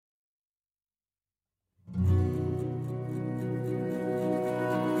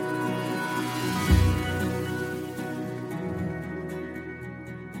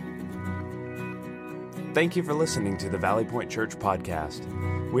Thank you for listening to the Valley Point Church podcast.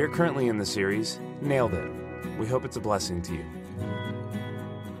 We are currently in the series, Nailed It. We hope it's a blessing to you.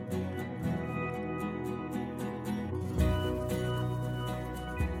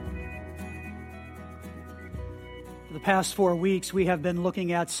 For the past 4 weeks, we have been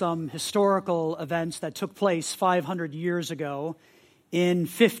looking at some historical events that took place 500 years ago in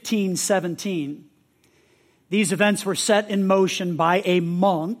 1517. These events were set in motion by a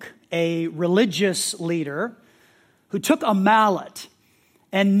monk, a religious leader, who took a mallet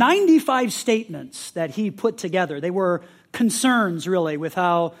and 95 statements that he put together. They were concerns, really, with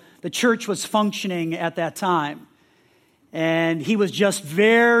how the church was functioning at that time. And he was just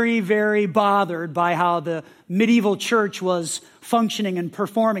very, very bothered by how the medieval church was functioning and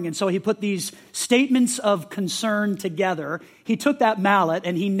performing. And so he put these statements of concern together. He took that mallet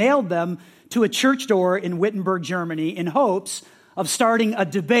and he nailed them to a church door in Wittenberg, Germany, in hopes of starting a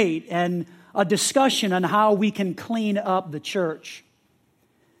debate and a discussion on how we can clean up the church.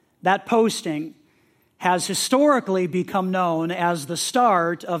 That posting has historically become known as the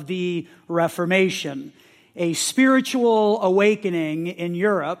start of the Reformation, a spiritual awakening in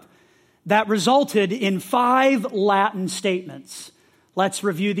Europe that resulted in 5 Latin statements. Let's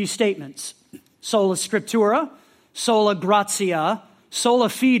review these statements. Sola Scriptura, sola gratia, sola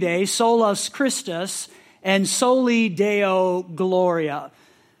fide, solus Christus, and soli Deo gloria.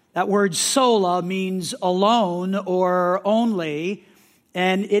 That word sola means alone or only,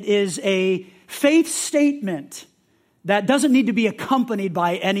 and it is a faith statement that doesn't need to be accompanied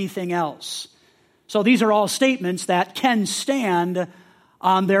by anything else. So these are all statements that can stand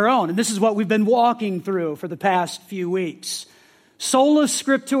on their own. And this is what we've been walking through for the past few weeks. Sola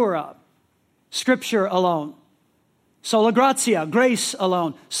Scriptura, Scripture alone. Sola gratia, grace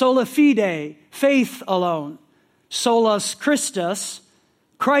alone. Sola fide, faith alone. Solus Christus,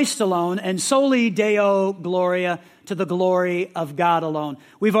 Christ alone. And soli Deo gloria, to the glory of God alone.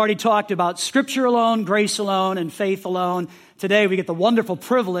 We've already talked about Scripture alone, grace alone, and faith alone. Today we get the wonderful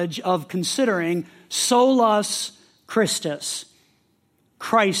privilege of considering solus Christus,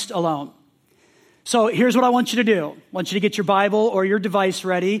 Christ alone. So here's what I want you to do. I want you to get your Bible or your device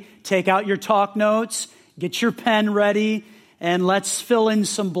ready, take out your talk notes, get your pen ready, and let's fill in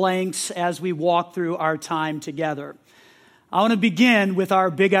some blanks as we walk through our time together. I want to begin with our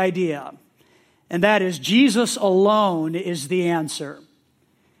big idea, and that is Jesus alone is the answer.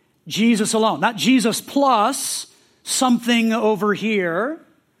 Jesus alone, not Jesus plus something over here,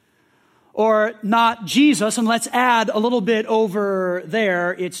 or not Jesus, and let's add a little bit over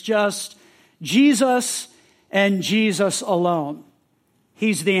there. It's just Jesus and Jesus alone.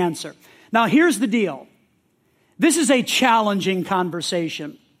 He's the answer. Now, here's the deal. This is a challenging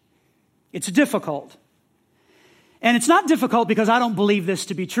conversation. It's difficult. And it's not difficult because I don't believe this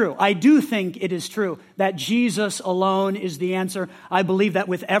to be true. I do think it is true that Jesus alone is the answer. I believe that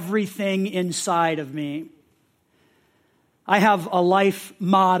with everything inside of me. I have a life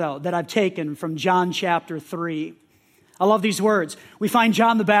motto that I've taken from John chapter 3. I love these words. We find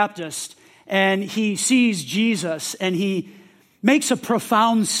John the Baptist, and he sees Jesus, and he makes a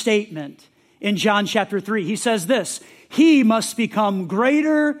profound statement in John chapter 3. He says this, he must become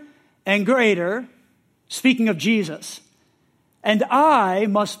greater and greater, speaking of Jesus, and I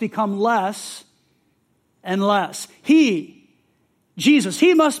must become less and less. Jesus,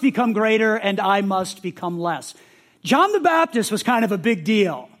 he must become greater and I must become less. John the Baptist was kind of a big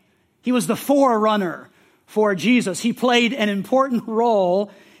deal. He was the forerunner for Jesus. He played an important role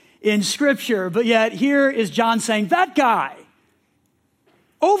in Scripture, but yet here is John saying, that guy,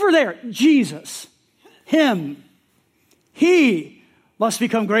 over there, Jesus, him, he must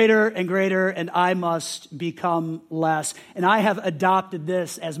become greater and greater, and I must become less. And I have adopted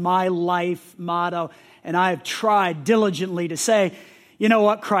this as my life motto, and I have tried diligently to say, you know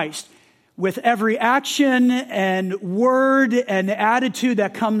what, Christ, with every action and word and attitude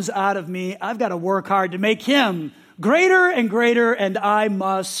that comes out of me, I've got to work hard to make him greater and greater, and I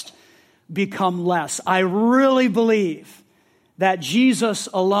must become less. I really believe that Jesus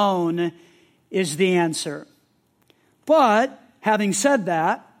alone is the answer. But having said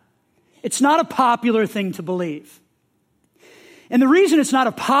that, it's not a popular thing to believe. And the reason it's not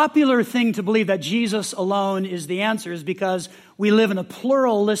a popular thing to believe that Jesus alone is the answer is because we live in a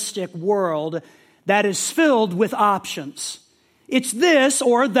pluralistic world that is filled with options. It's this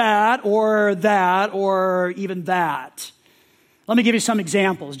or that or that or even that. Let me give you some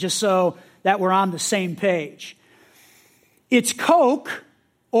examples just so that we're on the same page. It's Coke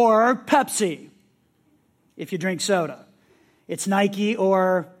or Pepsi, if you drink soda. It's Nike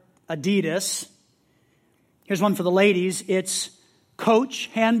or Adidas. Here's one for the ladies. It's Coach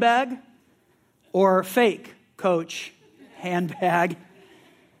handbag or fake Coach handbag.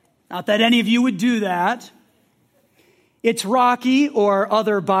 Not that any of you would do that. It's Rocky or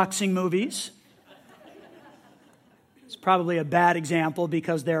other boxing movies. It's probably a bad example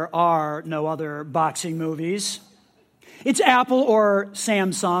because there are no other boxing movies. It's Apple or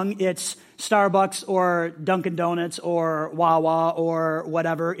Samsung. It's Starbucks or Dunkin' Donuts or Wawa or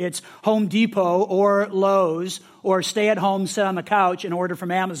whatever. It's Home Depot or Lowe's or stay at home, sit on the couch and order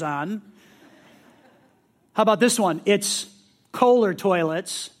from Amazon. How about this one? It's Kohler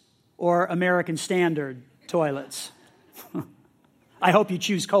toilets or American Standard toilets. I hope you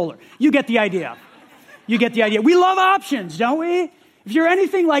choose Kohler. You get the idea. You get the idea. We love options, don't we? If you're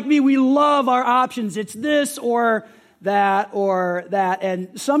anything like me, we love our options. It's this or that or that.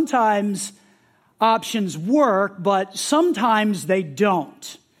 And sometimes options work, but sometimes they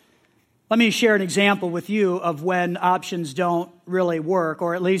don't. Let me share an example with you of when options don't really work,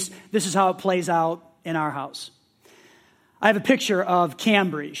 or at least this is how it plays out in our house. I have a picture of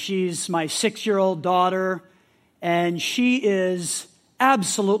Cambry. She's my 6-year-old daughter, and she is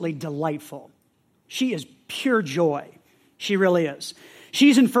absolutely delightful. She is pure joy. She really is.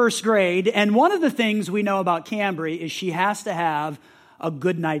 She's in first grade, and one of the things we know about Cambry is she has to have a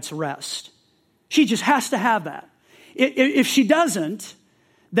good night's rest. She just has to have that. If she doesn't,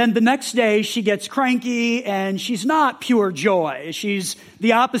 then the next day she gets cranky and she's not pure joy. She's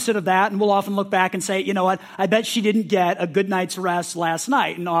the opposite of that, and we'll often look back and say, you know what, I bet she didn't get a good night's rest last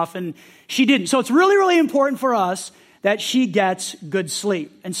night, and often she didn't. So it's really, really important for us that she gets good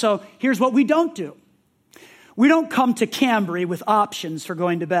sleep. And so here's what we don't do. We don't come to Cambry with options for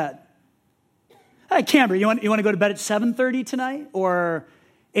going to bed. Hey, Cambry, you want to go to bed at 7:30 tonight or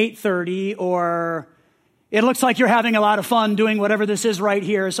 8:30 or it looks like you're having a lot of fun doing whatever this is right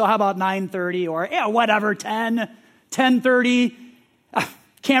here, so how about 9:30 or whatever, 10:30.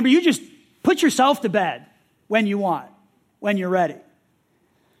 Cambry, you just put yourself to bed when you want, when you're ready.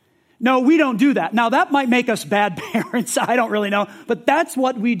 No, we don't do that. Now, that might make us bad parents. I don't really know. But that's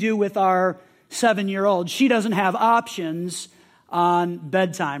what we do with our 7-year-old. She doesn't have options on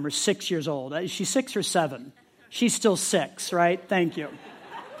bedtime. Or 6 years old. Is she 6 or 7? She's still 6, right? Thank you.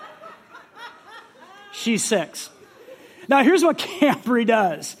 She's 6. Now, here's what Cambry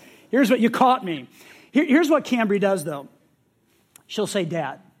does. Here's what you caught me. Here's what Cambry does, though. She'll say,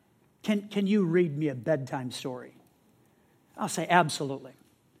 Dad, can you read me a bedtime story? I'll say, absolutely.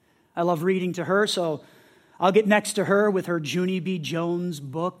 I love reading to her, so I'll get next to her with her Junie B. Jones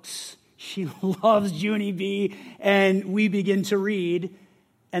books. She loves Junie B., and we begin to read,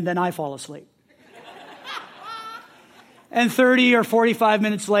 and then I fall asleep. And 30 or 45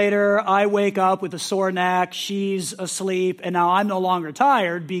 minutes later, I wake up with a sore neck, she's asleep, and now I'm no longer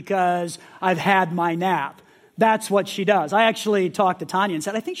tired because I've had my nap. That's what she does. I actually talked to Tanya and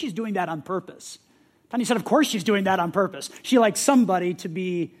said, I think she's doing that on purpose. Tanya said, of course she's doing that on purpose. She likes somebody to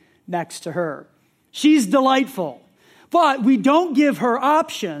be next to her. She's delightful. But we don't give her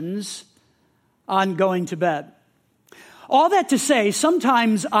options on going to bed. All that to say,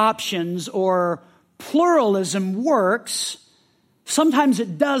 sometimes options or pluralism works. Sometimes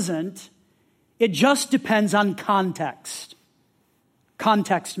it doesn't. It just depends on context.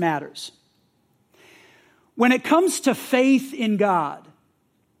 Context matters. When it comes to faith in God,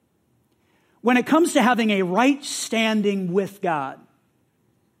 when it comes to having a right standing with God,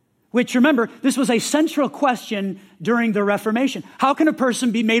 which, remember, this was a central question during the Reformation. How can a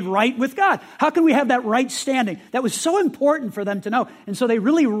person be made right with God? How can we have that right standing? That was so important for them to know. And so they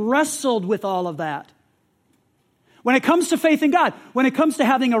really wrestled with all of that. When it comes to faith in God, when it comes to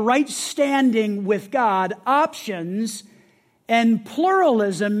having a right standing with God, options and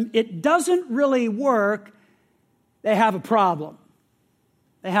pluralism, it doesn't really work. They have a problem.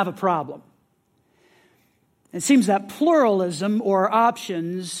 They have a problem. It seems that pluralism or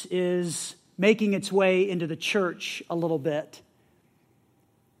options is making its way into the church a little bit.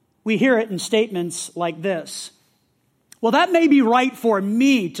 We hear it in statements like this. Well, that may be right for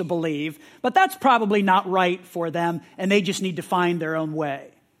me to believe, but that's probably not right for them, and they just need to find their own way.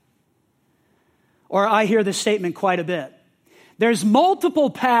 Or I hear this statement quite a bit. There's multiple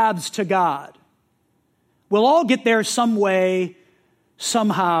paths to God. We'll all get there some way,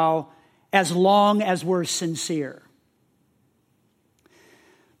 somehow, as long as we're sincere.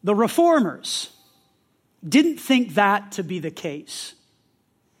 The Reformers didn't think that to be the case.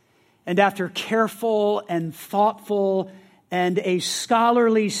 And after careful and thoughtful and a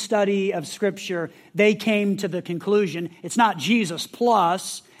scholarly study of Scripture, they came to the conclusion it's not Jesus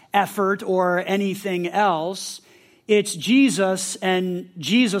plus effort or anything else. It's Jesus and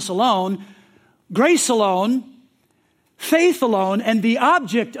Jesus alone, grace alone, faith alone, and the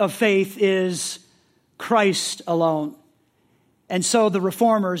object of faith is Christ alone. And so the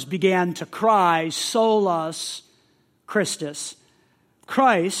reformers began to cry, Solus Christus,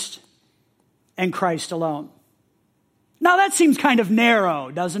 Christ and Christ alone. Now that seems kind of narrow,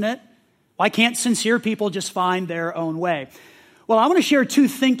 doesn't it? Why can't sincere people just find their own way? Well, I want to share two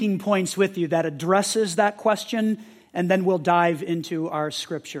thinking points with you that addresses that question, and then we'll dive into our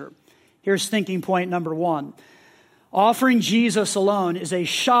scripture. Here's thinking point number one. Offering Jesus alone is a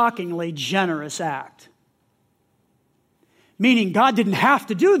shockingly generous act. Meaning God didn't have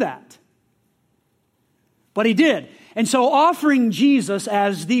to do that, but he did. And so offering Jesus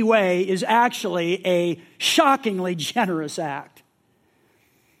as the way is actually a shockingly generous act.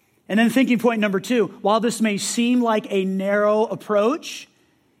 And then thinking point number two, while this may seem like a narrow approach,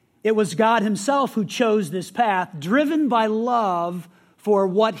 it was God himself who chose this path, driven by love for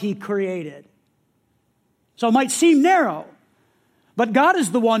what he created. So it might seem narrow, but God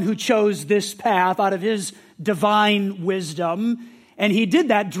is the one who chose this path out of his divine wisdom, and he did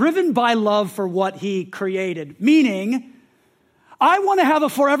that driven by love for what he created. Meaning, I want to have a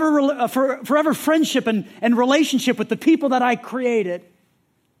forever friendship and relationship with the people that I created.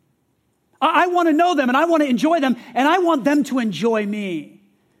 I want to know them, and I want to enjoy them, and I want them to enjoy me.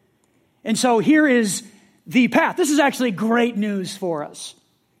 And so here is the path. This is actually great news for us.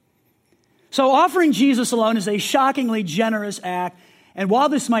 So offering Jesus alone is a shockingly generous act. And while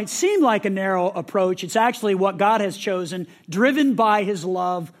this might seem like a narrow approach, it's actually what God has chosen, driven by his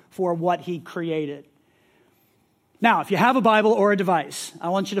love for what he created. Now, if you have a Bible or a device, I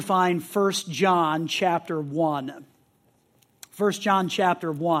want you to find 1 John chapter 1. 1 John chapter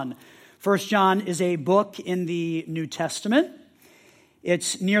 1. 1 John is a book in the New Testament.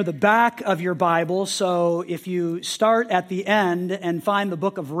 It's near the back of your Bible, so if you start at the end and find the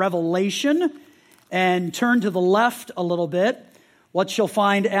book of Revelation and turn to the left a little bit, what you'll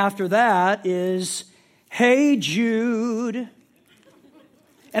find after that is, Hey Jude.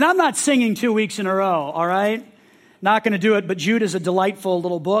 And I'm not singing 2 weeks in a row, all right? Not going to do it, but Jude is a delightful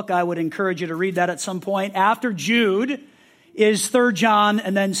little book. I would encourage you to read that at some point. After Jude is 3 John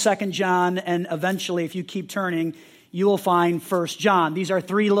and then 2 John, and eventually, if you keep turning, you will find 1 John. These are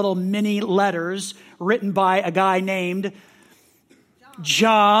 3 little mini letters written by a guy named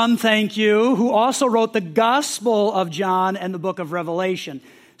John, thank you, who also wrote the Gospel of John and the book of Revelation.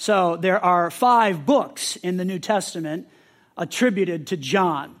 So there are 5 books in the New Testament attributed to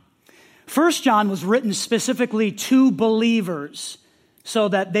John. 1 John was written specifically to believers so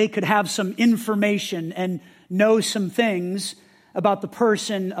that they could have some information and know some things about the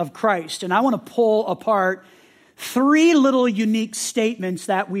person of Christ. And I want to pull apart 3 little unique statements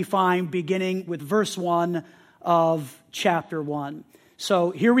that we find beginning with verse 1 of chapter 1.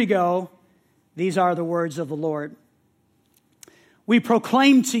 So here we go. These are the words of the Lord. We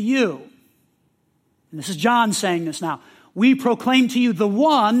proclaim to you, and this is John saying this now, we proclaim to you the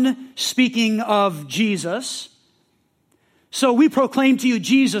one, speaking of Jesus. So we proclaim to you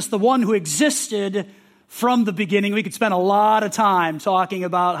Jesus, the one who existed from the beginning. We could spend a lot of time talking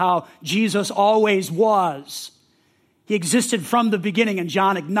about how Jesus always was. He existed from the beginning, and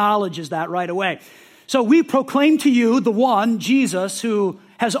John acknowledges that right away. So we proclaim to you the one, Jesus, who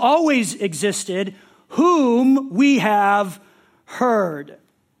has always existed, whom we have heard.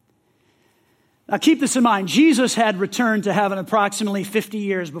 Now keep this in mind. Jesus had returned to heaven approximately 50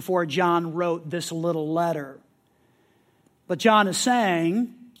 years before John wrote this little letter. But John is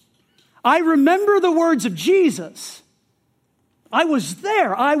saying, I remember the words of Jesus. I was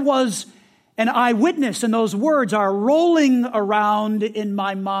there. I was an eyewitness, and those words are rolling around in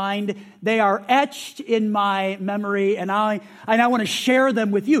my mind. They are etched in my memory, and I want to share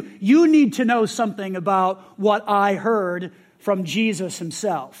them with you. You need to know something about what I heard from Jesus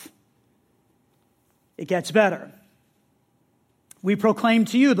himself. It gets better. We proclaim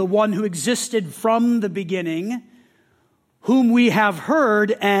to you the one who existed from the beginning, whom we have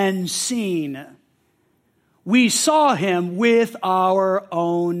heard and seen. We saw him with our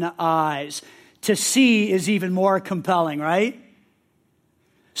own eyes. To see is even more compelling, right?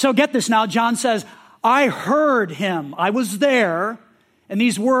 So get this now. John says, I heard him. I was there. And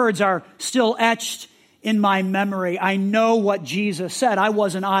these words are still etched in my memory. I know what Jesus said. I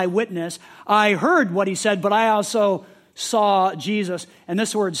was an eyewitness. I heard what he said, but I also saw Jesus. And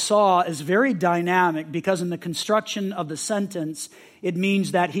this word saw is very dynamic because in the construction of the sentence, it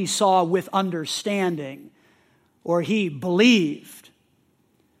means that he saw with understanding, or he believed.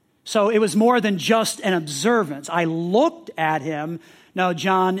 So it was more than just an observance. I looked at him. No,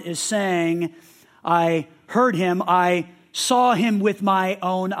 John is saying, I heard him. I saw him with my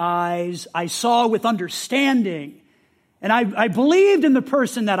own eyes. I saw with understanding. And I believed in the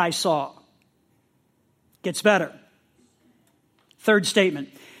person that I saw. Gets better. Third statement.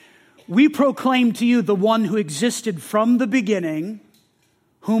 We proclaim to you the one who existed from the beginning,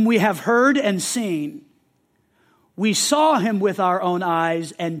 whom we have heard and seen. We saw him with our own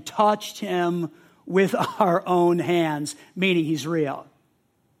eyes and touched him with our own hands, meaning he's real.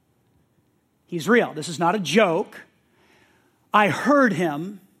 He's real. This is not a joke. I heard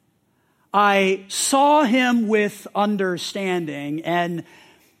him. I saw him with understanding, and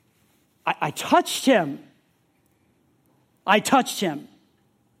I touched him. I touched him.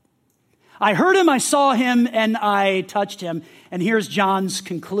 I heard him, I saw him, and I touched him. And here's John's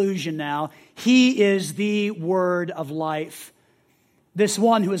conclusion now. He is the word of life. This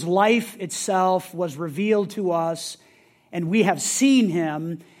one who is life itself was revealed to us, and we have seen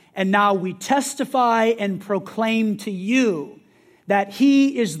him, and now we testify and proclaim to you that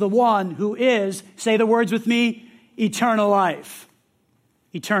he is the one who is, say the words with me, eternal life.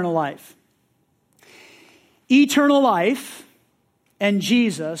 Eternal life. Eternal life and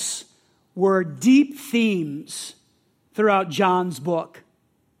Jesus were deep themes throughout John's book.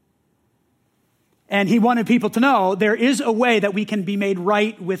 And he wanted people to know there is a way that we can be made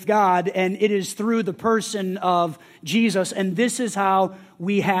right with God, and it is through the person of Jesus, and this is how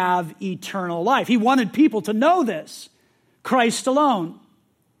we have eternal life. He wanted people to know this. Christ alone.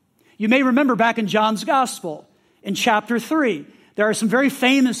 You may remember back in John's Gospel, in chapter 3, there are some very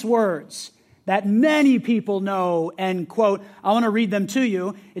famous words that many people know and quote. I want to read them to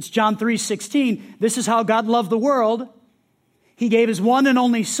you. It's John 3:16. This is how God loved the world. He gave his one and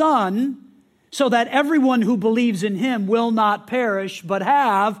only Son so that everyone who believes in him will not perish but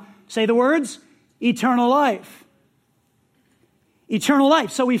have, say the words, eternal life. Eternal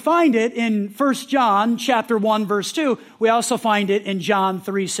life. So we find it in 1 John chapter 1 verse 2. We also find it in John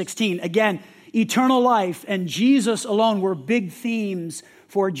 3:16. Again, eternal life and Jesus alone were big themes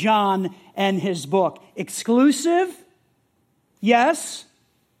for John and his book. Exclusive? Yes.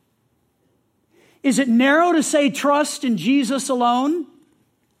 Is it narrow to say trust in Jesus alone?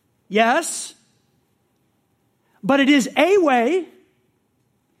 Yes. But it is a way.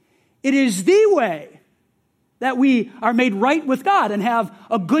 It is the way that we are made right with God and have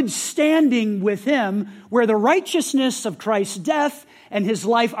a good standing with him, where the righteousness of Christ's death and his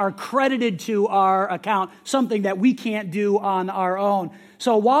life are credited to our account, something that we can't do on our own.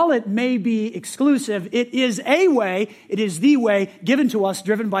 So while it may be exclusive, it is a way, it is the way given to us,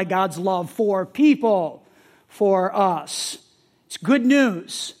 driven by God's love for people, for us. It's good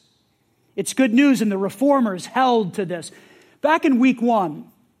news. It's good news, and the reformers held to this. Back in week 1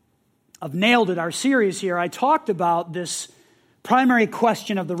 of Nailed It, our series here, I talked about this primary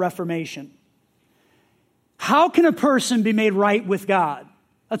question of the Reformation. How can a person be made right with God?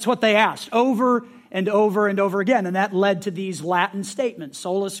 That's what they asked over and over and over again. And that led to these Latin statements: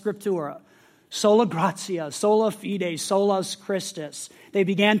 sola scriptura, sola gratia, sola fide, solus Christus. They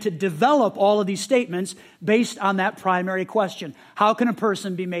began to develop all of these statements based on that primary question. How can a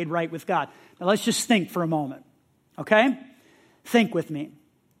person be made right with God? Now let's just think for a moment, okay? Think with me.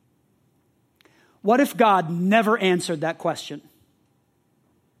 What if God never answered that question?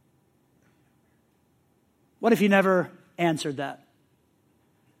 What if he never answered that?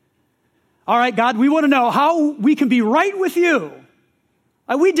 All right, God, we want to know how we can be right with you.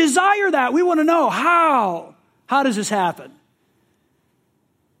 We desire that. We want to know how. How does this happen?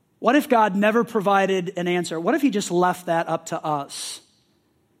 What if God never provided an answer? What if he just left that up to us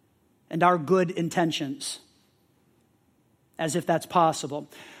and our good intentions? As if that's possible.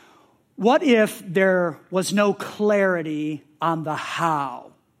 What if there was no clarity on the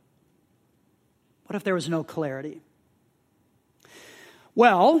how? What if there was no clarity?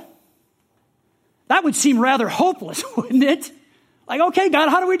 Well, that would seem rather hopeless, wouldn't it? Like, okay, God,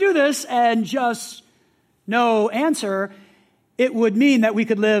 how do we do this? And just no answer. It would mean that we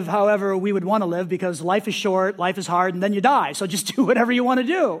could live however we would want to live, because life is short, life is hard, and then you die. So just do whatever you want to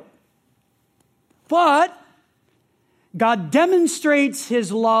do. But God demonstrates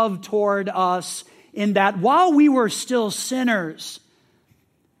his love toward us in that while we were still sinners,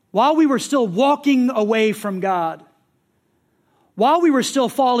 while we were still walking away from God, while we were still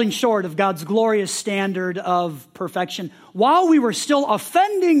falling short of God's glorious standard of perfection, while we were still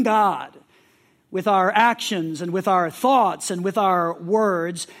offending God with our actions and with our thoughts and with our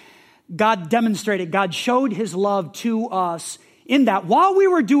words, God demonstrated, God showed his love to us in that while we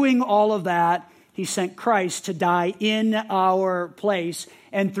were doing all of that, he sent Christ to die in our place.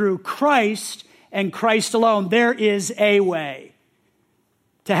 And through Christ and Christ alone, there is a way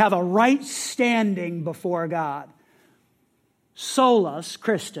to have a right standing before God. Solus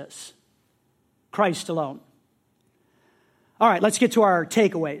Christus, Christ alone. All right, let's get to our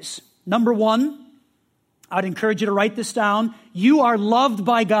takeaways. Number 1, I'd encourage you to write this down. You are loved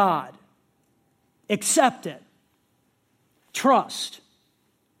by God. Accept it. Trust.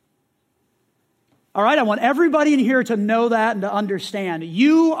 All right, I want everybody in here to know that and to understand.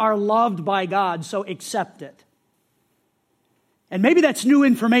 You are loved by God, so accept it. And maybe that's new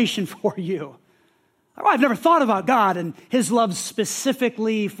information for you. Oh, I've never thought about God and His love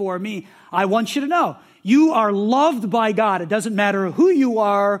specifically for me. I want you to know, you are loved by God. It doesn't matter who you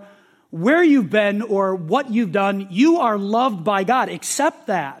are, where you've been, or what you've done. You are loved by God. Accept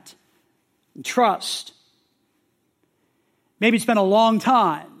that. And trust. Maybe it's been a long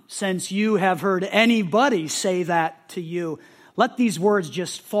time since you have heard anybody say that to you. Let these words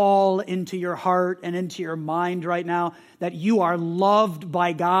just fall into your heart and into your mind right now, that you are loved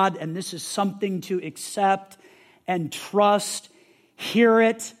by God, and this is something to accept and trust. Hear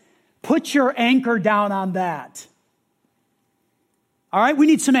it. Put your anchor down on that. All right, we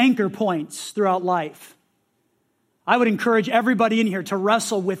need some anchor points throughout life. I would encourage everybody in here to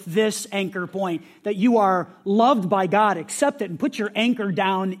wrestle with this anchor point, that you are loved by God. Accept it and put your anchor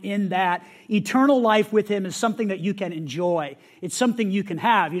down in that. Eternal life with Him is something that you can enjoy. It's something you can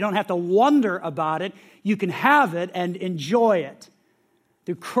have. You don't have to wonder about it. You can have it and enjoy it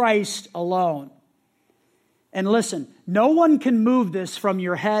through Christ alone. And listen, no one can move this from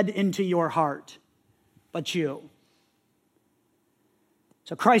your head into your heart but you.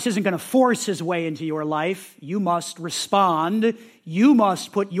 So Christ isn't going to force His way into your life. You must respond. You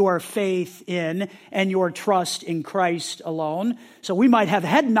must put your faith in and your trust in Christ alone. So we might have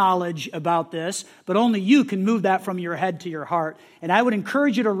head knowledge about this, but only you can move that from your head to your heart. And I would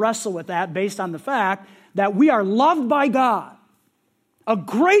encourage you to wrestle with that based on the fact that we are loved by God. A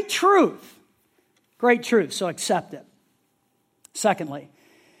great truth. Great truth, so accept it. Secondly,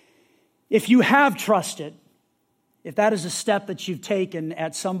 if you have trusted, if that is a step that you've taken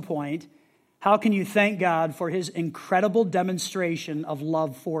at some point, how can you thank God for His incredible demonstration of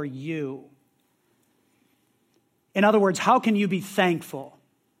love for you? In other words, how can you be thankful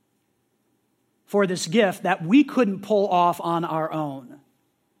for this gift that we couldn't pull off on our own?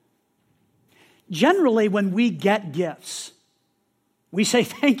 Generally, when we get gifts, we say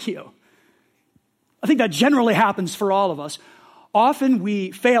thank you. I think that generally happens for all of us. Often we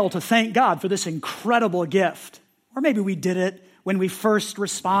fail to thank God for this incredible gift. Or maybe we did it when we first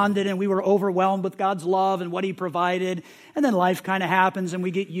responded and we were overwhelmed with God's love and what He provided. And then life kind of happens and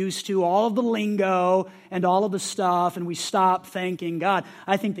we get used to all of the lingo and all of the stuff and we stop thanking God.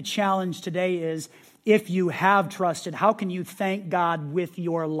 I think the challenge today is, if you have trusted, how can you thank God with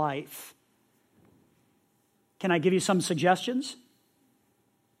your life? Can I give you some suggestions?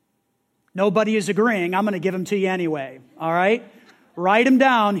 Nobody is agreeing. I'm going to give them to you anyway. All right? Write them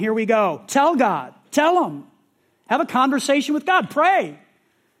down. Here we go. Tell God. Tell Him. Have a conversation with God. Pray.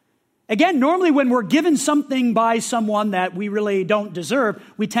 Again, normally when we're given something by someone that we really don't deserve,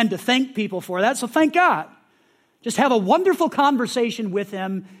 we tend to thank people for that. So thank God. Just have a wonderful conversation with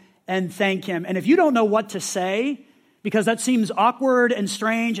Him and thank Him. And if you don't know what to say, because that seems awkward and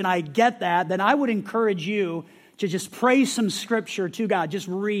strange, and I get that, then I would encourage you to just pray some scripture to God. Just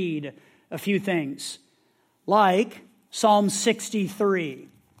read a few things. Like Psalm 63.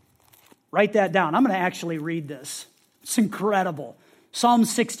 Write that down. I'm going to actually read this. It's incredible. Psalm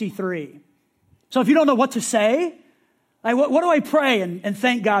 63. So if you don't know what to say, like what do I pray and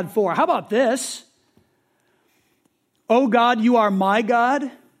thank God for? How about this? Oh God, you are my God.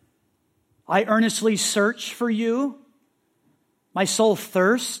 I earnestly search for you. My soul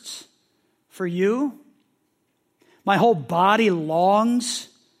thirsts for you. My whole body longs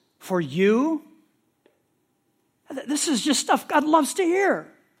for you. This is just stuff God loves to hear.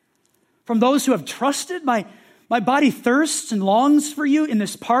 From those who have trusted, my body thirsts and longs for you in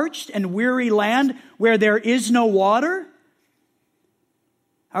this parched and weary land where there is no water.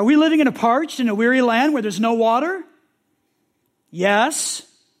 Are we living in a parched and a weary land where there's no water? Yes.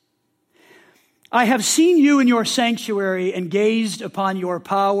 I have seen you in your sanctuary and gazed upon your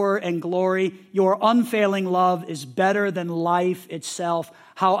power and glory. Your unfailing love is better than life itself.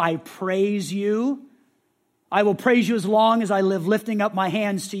 How I praise you. I will praise you as long as I live, lifting up my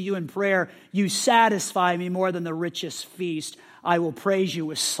hands to you in prayer. You satisfy me more than the richest feast. I will praise you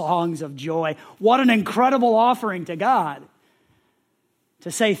with songs of joy. What an incredible offering to God.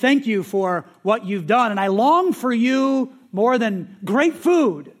 To say thank you for what you've done. And I long for you more than great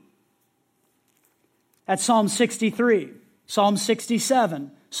food. That's Psalm 63, Psalm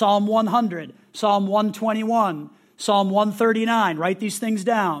 67, Psalm 100, Psalm 121, Psalm 139. Write these things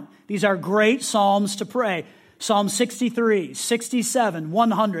down. These are great psalms to pray. Psalm 63, 67,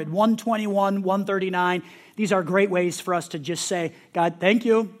 100, 121, 139. These are great ways for us to just say, God, thank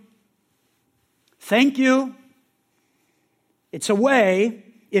you. Thank you. It's a way,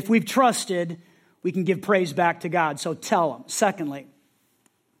 if we've trusted, we can give praise back to God. So tell them. Secondly,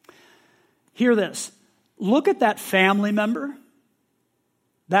 hear this. Look at that family member,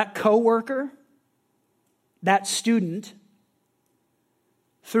 that coworker, that student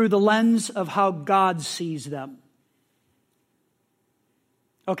through the lens of how God sees them.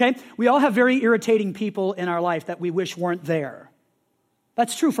 Okay? We all have very irritating people in our life that we wish weren't there.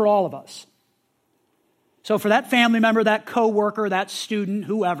 That's true for all of us. So for that family member, that coworker, that student,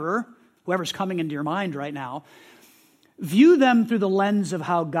 whoever's coming into your mind right now, view them through the lens of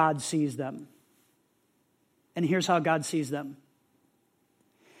how God sees them. And here's how God sees them.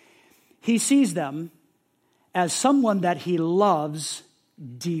 He sees them as someone that he loves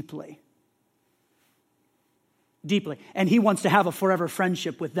deeply. Deeply. And he wants to have a forever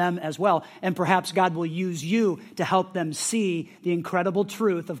friendship with them as well. And perhaps God will use you to help them see the incredible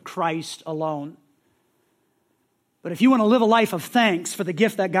truth of Christ alone. But if you want to live a life of thanks for the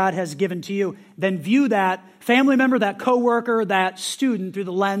gift that God has given to you, then view that family member, that coworker, that student through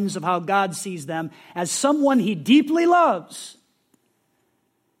the lens of how God sees them as someone he deeply loves.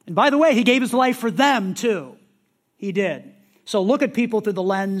 And by the way, he gave his life for them too. He did. So look at people through the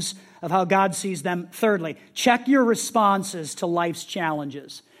lens of how God sees them. Thirdly, check your responses to life's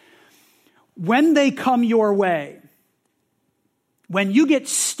challenges. When they come your way, when you get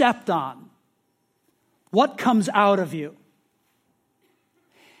stepped on, what comes out of you?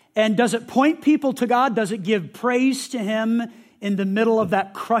 And does it point people to God? Does it give praise to him in the middle of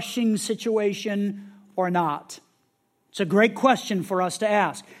that crushing situation or not? It's a great question for us to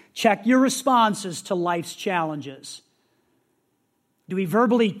ask. Check your responses to life's challenges. Do we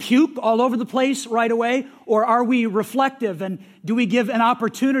verbally puke all over the place right away? Or are we reflective and do we give an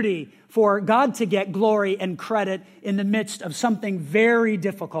opportunity for God to get glory and credit in the midst of something very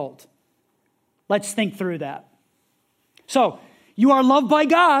difficult? Let's think through that. So, you are loved by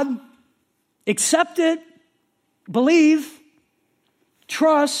God. Accept it. Believe.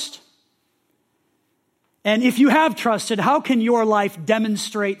 Trust. And if you have trusted, how can your life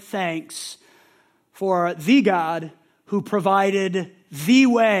demonstrate thanks for the God who provided the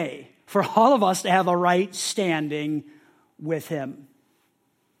way for all of us to have a right standing with him?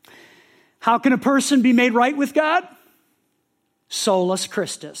 How can a person be made right with God? Solus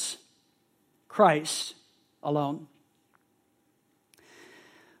Christus. Christ alone.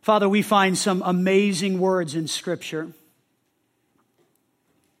 Father, we find some amazing words in Scripture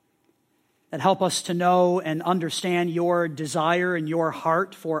that help us to know and understand your desire and your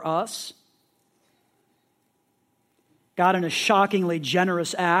heart for us. God, in a shockingly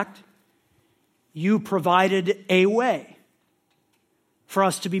generous act, you provided a way for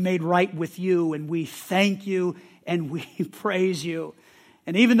us to be made right with you, and we thank you and we praise you.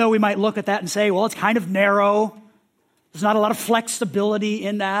 And even though we might look at that and say, well, it's kind of narrow, there's not a lot of flexibility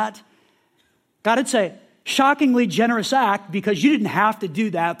in that. God, it's a shockingly generous act because you didn't have to do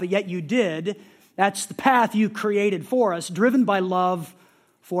that, but yet you did. That's the path you created for us, driven by love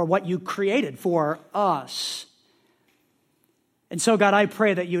for what you created for us. And so, God, I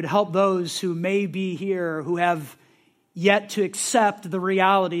pray that you would help those who may be here who have yet to accept the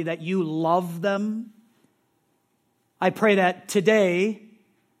reality that you love them. I pray that today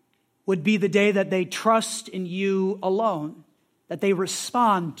would be the day that they trust in you alone, that they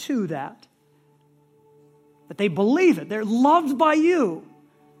respond to that they believe it. They're loved by you.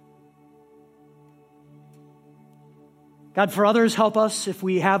 God, for others, help us, if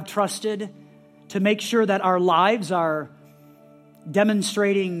we have trusted, to make sure that our lives are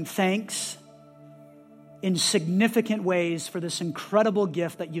demonstrating thanks in significant ways for this incredible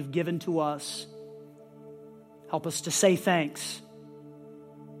gift that you've given to us. Help us to say thanks.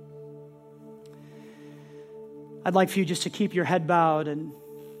 I'd like for you just to keep your head bowed and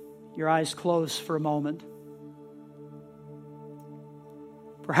your eyes closed for a moment.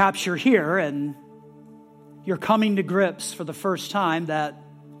 Perhaps you're here and you're coming to grips for the first time that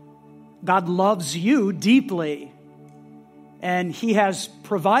God loves you deeply, and he has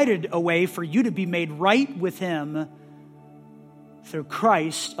provided a way for you to be made right with him through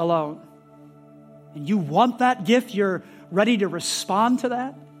Christ alone. And you want that gift? You're ready to respond to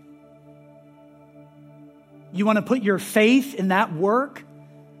that? You want to put your faith in that work?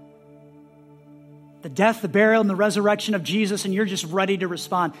 The death, the burial, and the resurrection of Jesus, and you're just ready to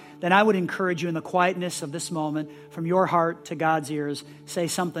respond, then I would encourage you in the quietness of this moment, from your heart to God's ears, say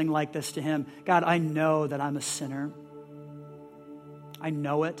something like this to him. God, I know that I'm a sinner. I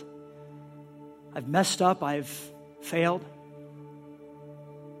know it. I've messed up. I've failed.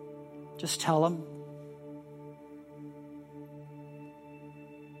 Just tell him.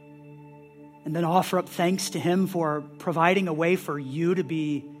 And and then offer up thanks to Him for providing a way for you to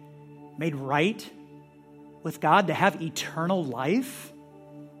be made right with God, to have eternal life,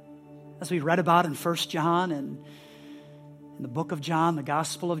 as we read about in 1 John and in the book of John, the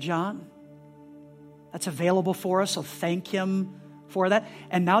Gospel of John. That's available for us, so thank Him for that.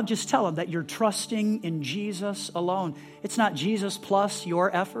 And now just tell Him that you're trusting in Jesus alone. It's not Jesus plus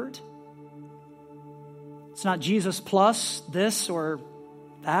your effort. It's not Jesus plus this or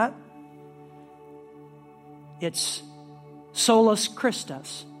that. It's solus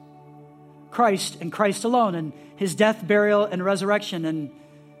Christus, Christ and Christ alone, and His death, burial, and resurrection, and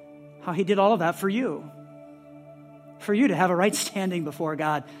how He did all of that for you. For you to have a right standing before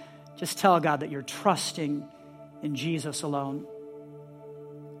God. Just tell God that you're trusting in Jesus alone.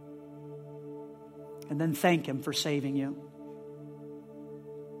 And then thank Him for saving you.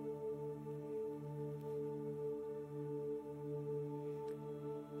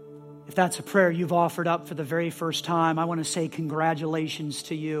 If that's a prayer you've offered up for the very first time, I want to say congratulations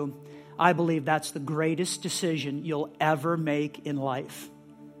to you. I believe that's the greatest decision you'll ever make in life,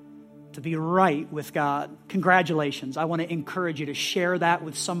 to be right with God. Congratulations. I want to encourage you to share that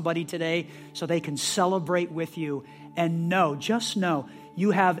with somebody today so they can celebrate with you. And know, just know,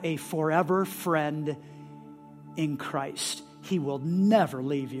 you have a forever friend in Christ. He will never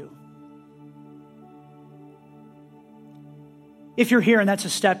leave you. If you're here and that's a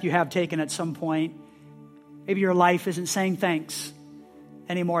step you have taken at some point, maybe your life isn't saying thanks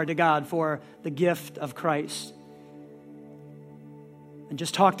anymore to God for the gift of Christ. And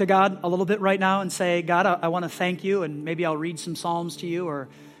just talk to God a little bit right now and say, God, I want to thank you, and maybe I'll read some Psalms to you or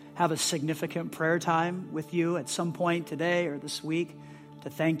have a significant prayer time with you at some point today or this week to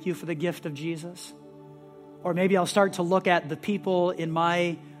thank you for the gift of Jesus. Or maybe I'll start to look at the people in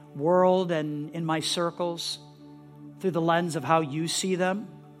my world and in my circles through the lens of how you see them.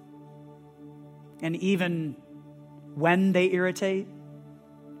 And even when they irritate,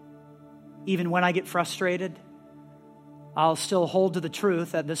 even when I get frustrated, I'll still hold to the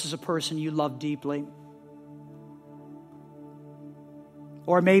truth that this is a person you love deeply.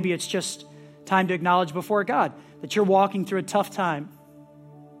 Or maybe it's just time to acknowledge before God that you're walking through a tough time.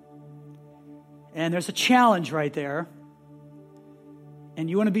 And there's a challenge right there.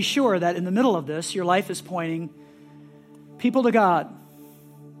 And you want to be sure that in the middle of this, your life is pointing people to God.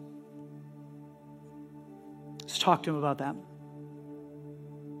 Let's talk to Him about that.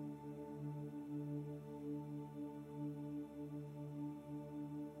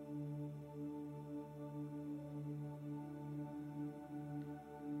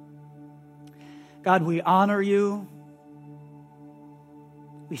 God, we honor you.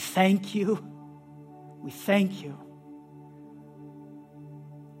 We thank you. We thank you.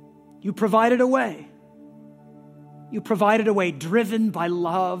 You provided a way. You provided a way driven by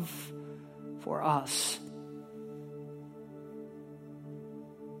love for us.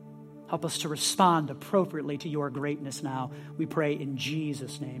 Help us to respond appropriately to your greatness now. We pray in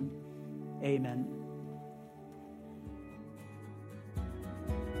Jesus' name. Amen.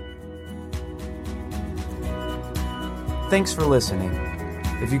 Thanks for listening.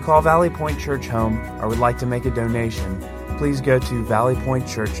 If you call Valley Point Church home or would like to make a donation, please go to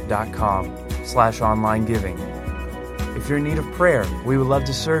valleypointchurch.com/online giving. If you're in need of prayer, we would love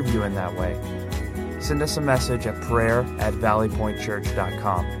to serve you in that way. Send us a message at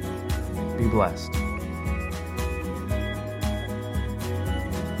prayer@valleypointchurch.com. Be blessed.